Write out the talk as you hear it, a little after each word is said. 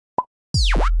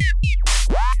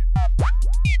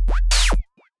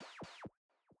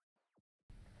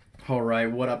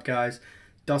Alright, what up guys?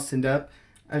 Dustin Depp.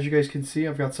 As you guys can see,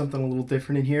 I've got something a little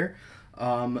different in here.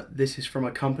 This is from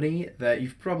a company that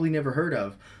you've probably never heard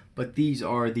of, but these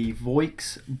are the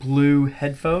Voix Blu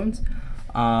headphones.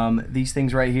 These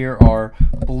things right here are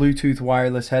Bluetooth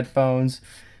wireless headphones.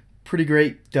 Pretty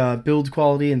great build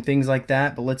quality and things like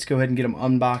that, but let's go ahead and get them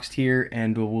unboxed here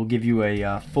and we'll give you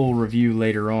a full review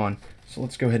later on. So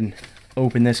let's go ahead and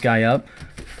open this guy up.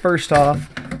 First off,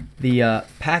 the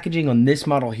packaging on this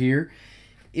model here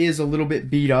is a little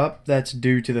bit beat up. That's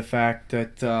due to the fact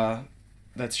that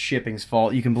that's shipping's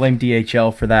fault. You can blame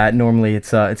DHL for that. Normally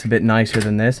it's a bit nicer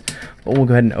than this, but we'll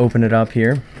go ahead and open it up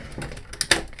here.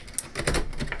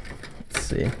 Let's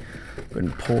see. Go ahead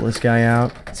and pull this guy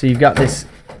out. So you've got this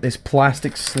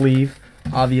plastic sleeve,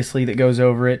 obviously, that goes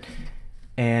over it,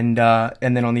 and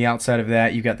then on the outside of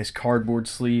that you've got this cardboard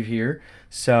sleeve here.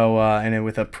 So and then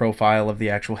with a profile of the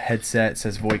actual headset, it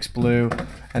says Voix Blu,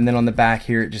 and then on the back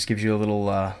here it just gives you a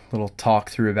little talk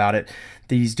through about it.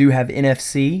 These do have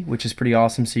NFC, which is pretty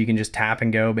awesome, so you can just tap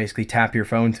and go, basically tap your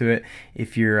phone to it.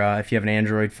 If you have an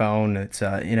Android phone that's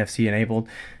NFC enabled,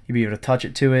 you'll be able to touch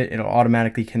it to it, it'll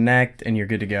automatically connect, and you're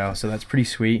good to go. So that's pretty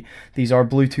sweet. These are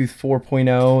Bluetooth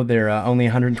 4.0. They're only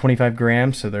 125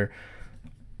 grams, so they're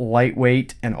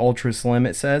lightweight and ultra slim.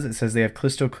 It says they have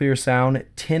crystal clear sound,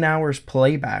 10 hours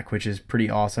playback, which is pretty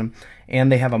awesome,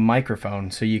 and they have a microphone,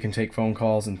 so you can take phone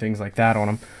calls and things like that on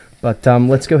them. But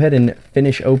let's go ahead and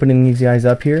finish opening these guys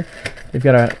up here. They've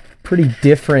got a pretty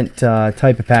different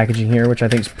type of packaging here, which I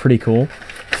think is pretty cool.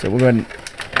 So we'll go ahead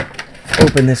and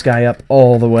open this guy up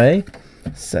all the way,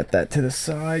 set that to the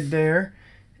side there,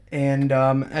 and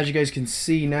as you guys can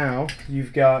see now,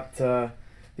 you've got the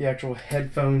actual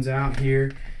headphones out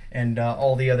here and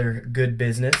all the other good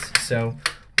business. So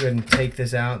go ahead and take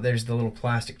this out. There's the little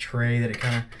plastic tray that it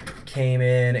kind of came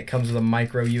in. It comes with a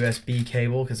micro USB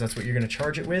cable because that's what you're going to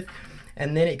charge it with,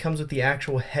 and then it comes with the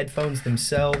actual headphones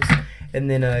themselves, and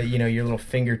then you know, your little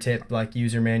fingertip like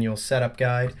user manual setup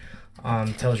guide.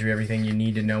 Tells you everything you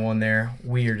need to know on there.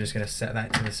 We are just going to set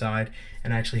that to the side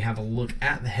and actually have a look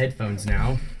at the headphones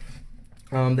now.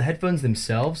 The headphones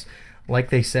themselves, like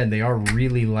they said, they are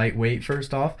really lightweight.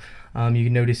 First off, you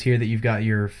can notice here that you've got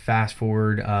your fast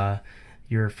forward,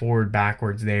 your forward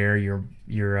backwards there,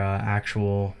 your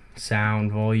actual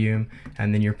sound volume,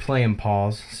 and then your play and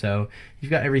pause. So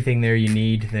you've got everything there you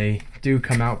need. They do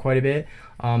come out quite a bit.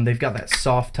 They've got that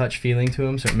soft touch feeling to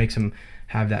them, so it makes them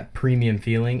have that premium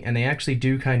feeling, and they actually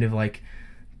do kind of like,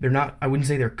 they're not, I wouldn't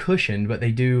say they're cushioned, but they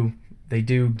do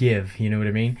give, you know what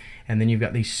I mean? And then you've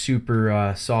got these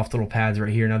super soft little pads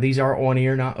right here. Now these are on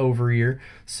ear, not over ear,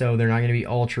 so they're not going to be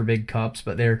ultra big cups,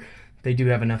 but they do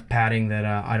have enough padding that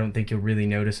I don't think you'll really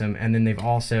notice them. And then you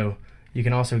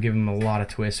can also give them a lot of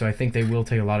twist, so I think they will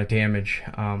take a lot of damage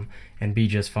and be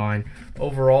just fine.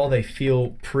 Overall, they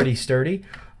feel pretty sturdy.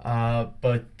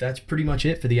 But that's pretty much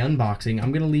it for the unboxing.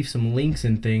 I'm going to leave some links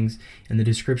and things in the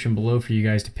description below for you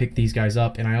guys to pick these guys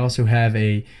up, and I also have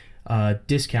a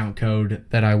discount code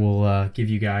that I will give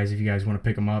you guys if you guys want to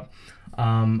pick them up.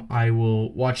 I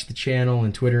will watch the channel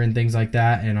and Twitter and things like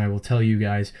that, and I will tell you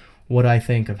guys what I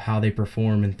think of how they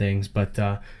perform and things. But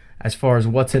as far as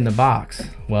what's in the box,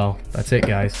 well, that's it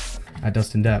guys. At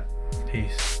Dustin Depp.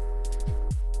 Peace.